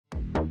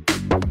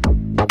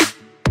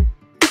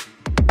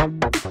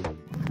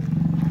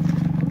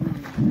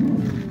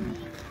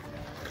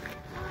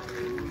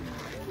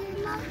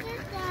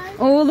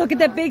Oh, look at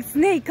that big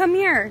snake. Come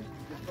here.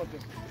 Look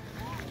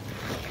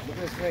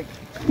at the snake.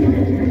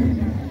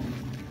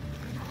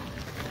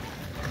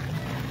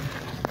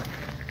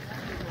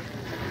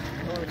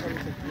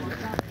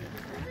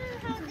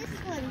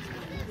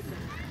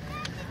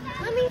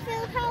 Let me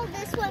feel how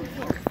this one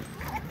feels.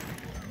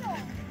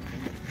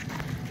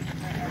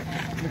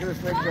 Look at the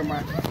snake,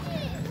 Jeremiah.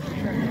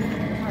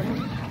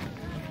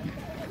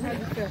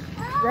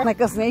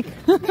 Like a snake?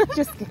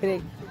 Just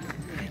kidding.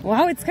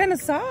 Wow, it's kind of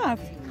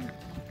soft.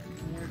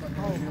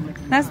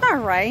 That's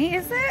not right,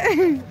 is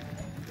it?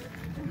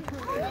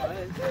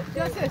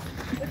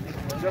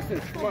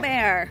 Justice, come on.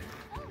 Bear.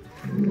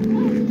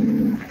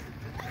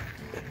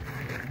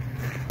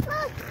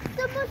 Look,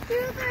 the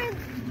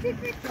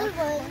bigger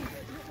ones.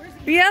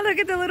 Yeah, look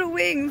at the little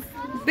wings.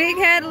 Big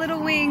head,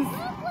 little wings.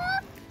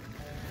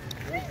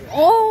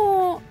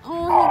 Oh,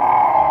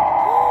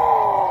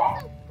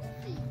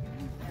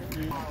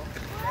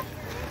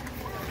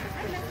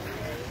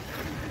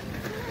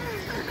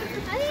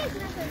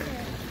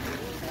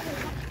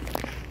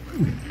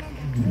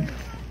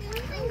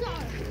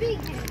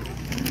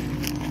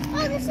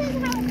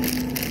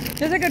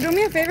 Jessica, do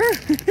me a favor.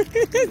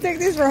 Take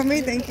these from me,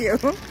 thank you.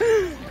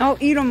 I'll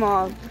eat them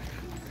all.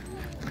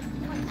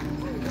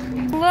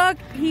 Look,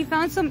 he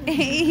found some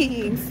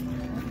eggs.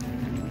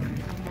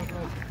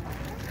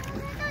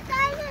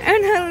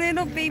 And a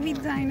little baby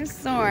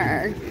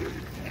dinosaur.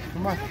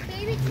 Come on.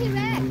 Baby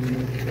T-Rex.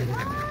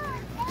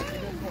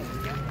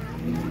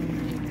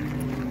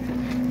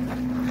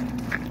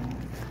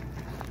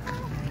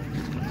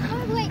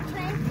 Oh, wait,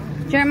 Trey.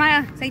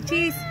 Jeremiah, say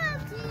cheese.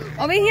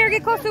 Over here,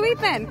 get close to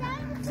Ethan.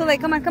 So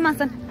like, come on,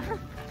 son.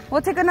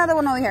 We'll take another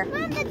one over here.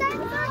 Mom, the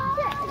dinosaur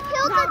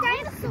killed the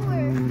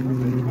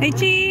dinosaur. Hey,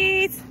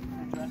 cheese.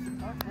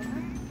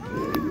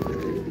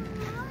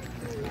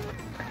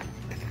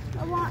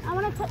 I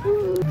want to touch.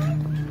 Look,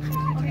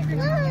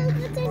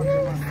 the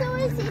dinosaur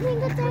is eating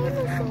a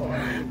dinosaur.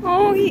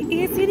 Oh,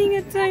 he is eating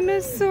a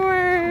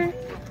dinosaur.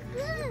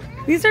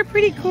 These are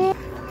pretty cool.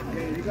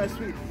 Okay, you guys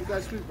sweet. You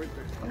guys sweet right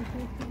there.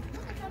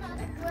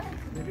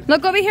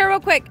 Look over here real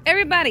quick.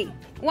 Everybody.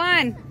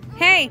 One.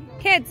 Hey,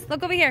 kids,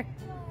 look over here.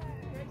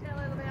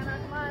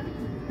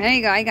 There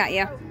you go. I got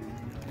you.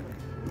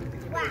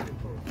 Wow.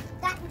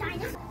 That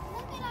dinosaur.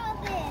 Look at all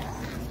this.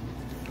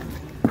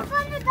 I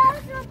found a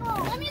dinosaur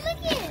bone. Let me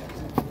look at it.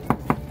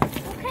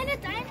 What kind of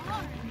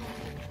dinosaur?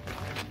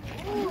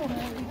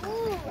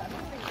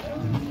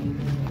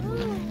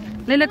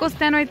 Ooh. Lila, go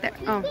stand right there.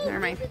 Oh, never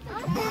mind.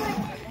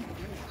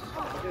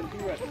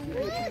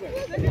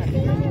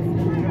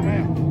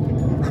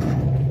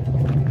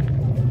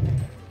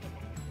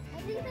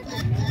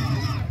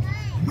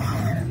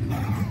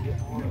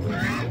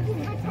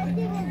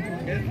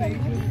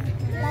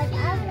 Like, I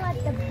want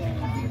the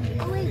baby.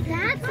 Oh, wait,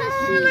 that's a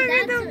Oh, look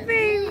at the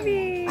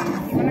baby.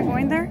 You want to go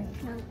in there?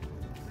 No.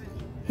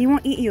 He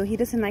won't eat you. He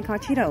doesn't like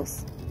hot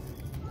Cheetos.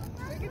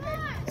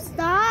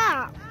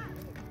 Stop.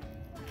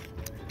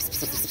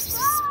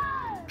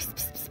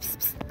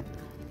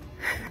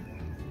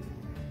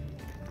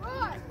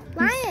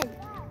 Lion.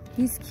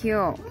 He's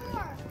cute.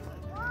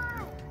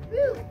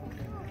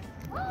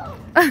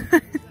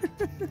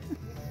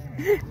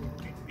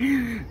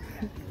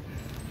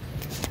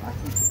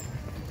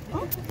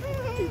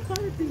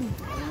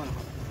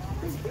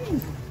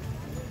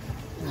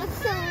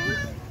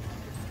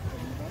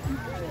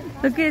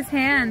 Look at his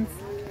hands.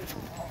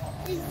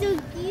 It's so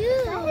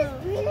cute. That is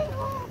really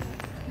cool.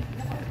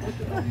 Look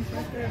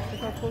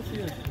how close he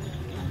is.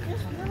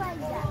 Just realize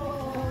that.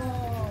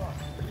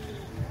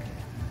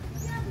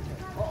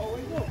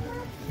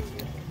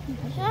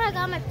 I sure I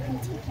got my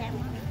printing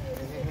camera.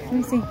 Let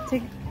me see.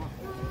 Take.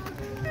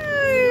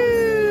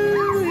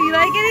 Ooh, you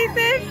like it,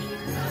 Ethan?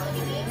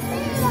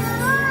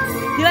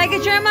 You like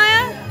it,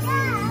 Jeremiah? Yeah, I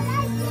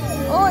like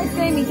it. Oh, it's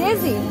getting me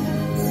dizzy.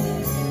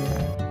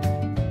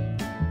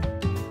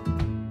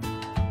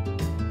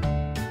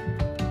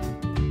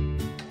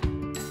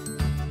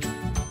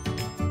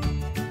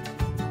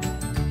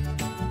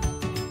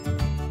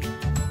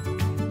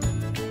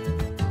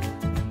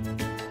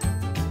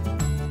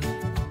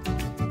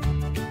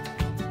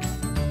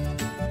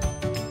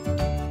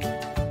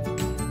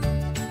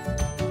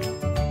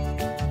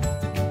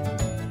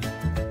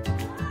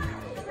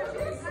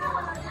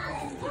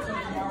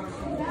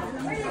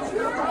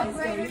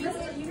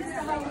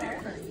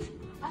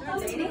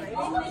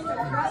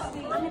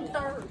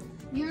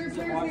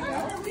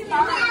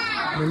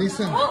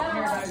 Melissa. I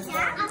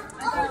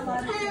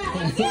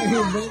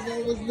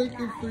was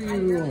looking for you.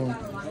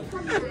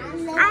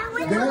 I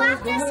went to watch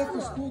They this had school.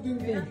 after school,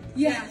 didn't they?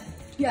 Yeah.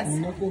 Yes.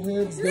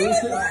 Knuckleheads.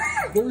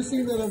 They were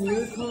saying that at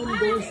Miracon,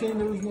 they were saying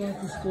there was no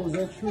after school. Is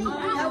that true?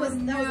 That was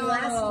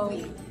last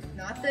week,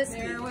 not this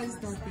week. There was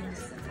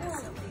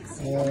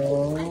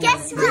Oh.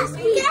 Guess what?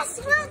 Guess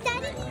what,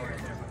 Daddy?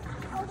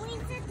 We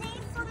today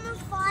from the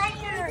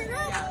fire.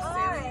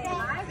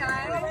 Hi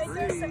guys.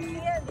 There's some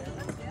candy.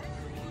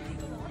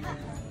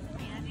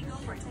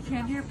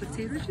 candy or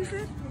potato, she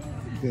said?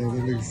 Yeah,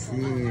 that looks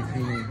good.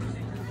 Come on.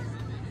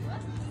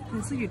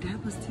 That's what your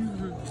dad was too,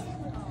 huh?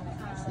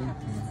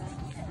 Something.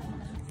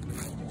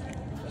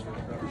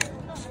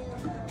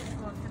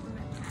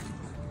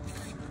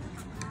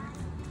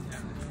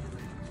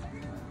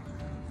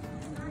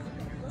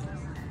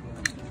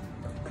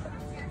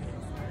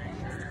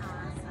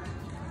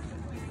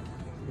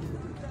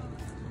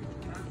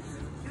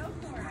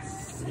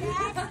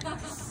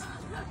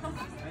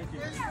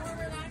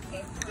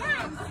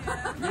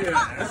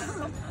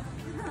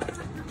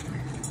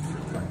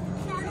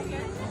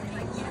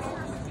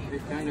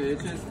 It kind of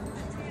itches.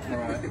 All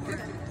right.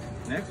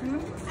 Next one?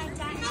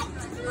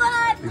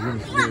 You're gonna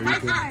scare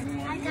you.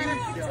 I got a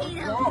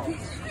potato.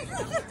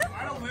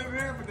 I don't live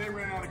here, but they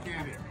ran out of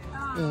candy.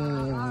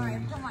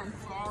 Alright, come on.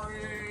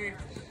 Sorry.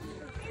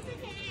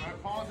 I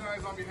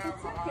apologize on behalf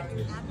of the hive.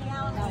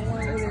 That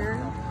one over there.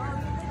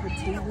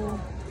 Potato.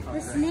 The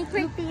snake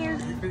right there.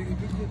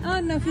 Oh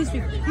no, he's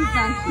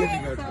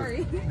done.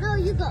 Sorry. Go,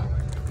 you go.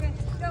 Okay,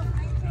 go.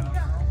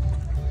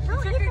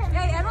 Trick or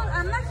Hey,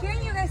 I'm not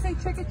hearing you guys say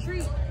trick or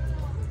treat.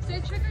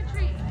 Say trick or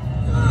treat.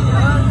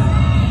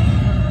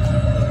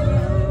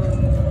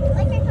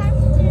 Like I tried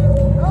to do.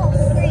 Oh,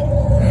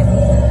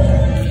 great.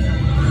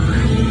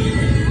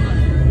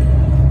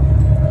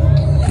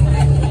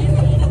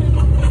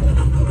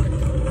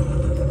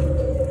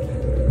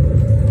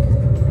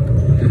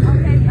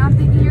 Okay, I'm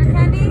taking your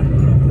candy.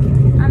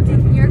 I'm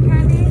taking your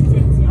candy.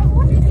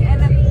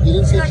 And then You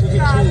didn't say trick or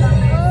treat.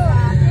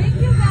 thank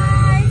you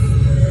guys.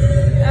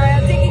 Alright,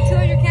 I'm taking 2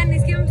 of your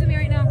candies. Give them to me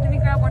right now. Let me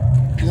grab one.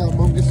 Yeah,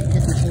 Mom gets a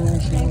pick whichever one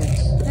she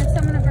wants. Next,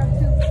 I'm gonna grab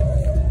 2.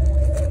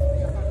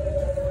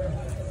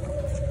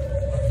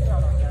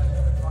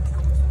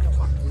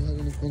 You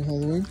having fun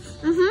Halloween?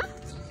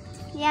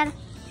 Mm-hmm. Yeah.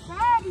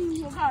 Daddy,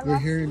 you got We're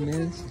here in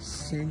North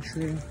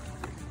Central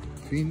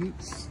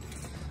Phoenix.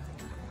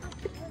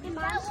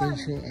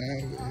 Central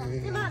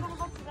Ave and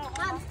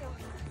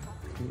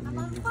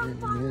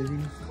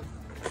Northern.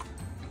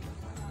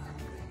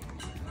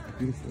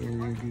 Beautiful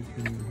area,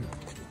 beautiful neighborhood.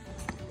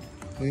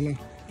 Layla,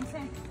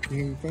 Okay. you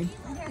having fun?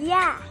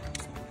 Yeah.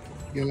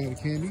 You got a lot of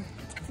candy?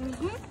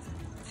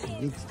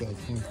 Mm-hmm. Good stuff,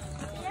 huh?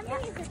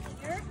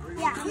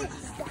 Yeah.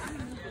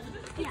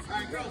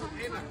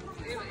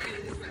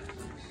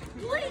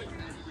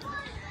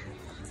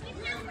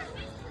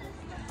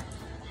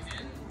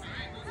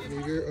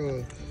 You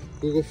get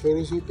Google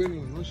Photos open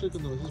en la noche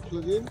cuando lo haces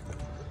plug in,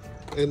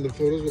 and the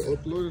photos will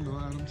upload and I'll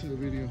add them to the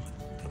video.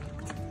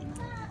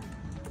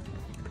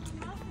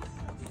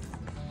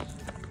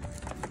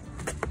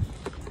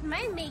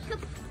 My makeup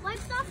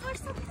wiped off or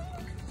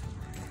something?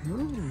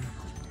 No,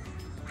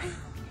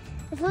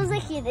 It feels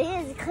like it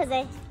is because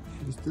I.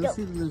 you still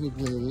see the little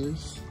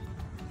glitters.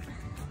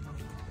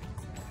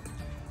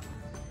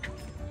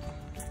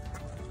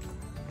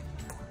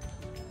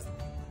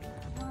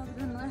 Oh,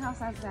 there's another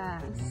house like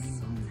that.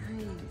 So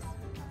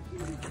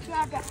nice.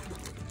 Yeah, that.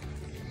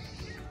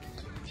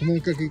 Come on,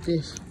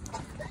 Caquicos.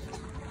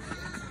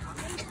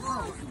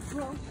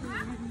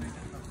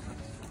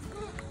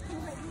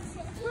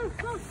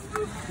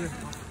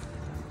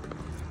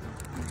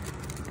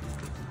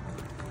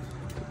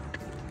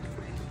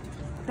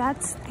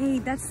 That's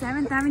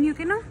 7th Avenue,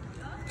 ¿qué no?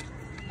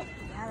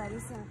 Yeah, that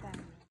is 7th Avenue.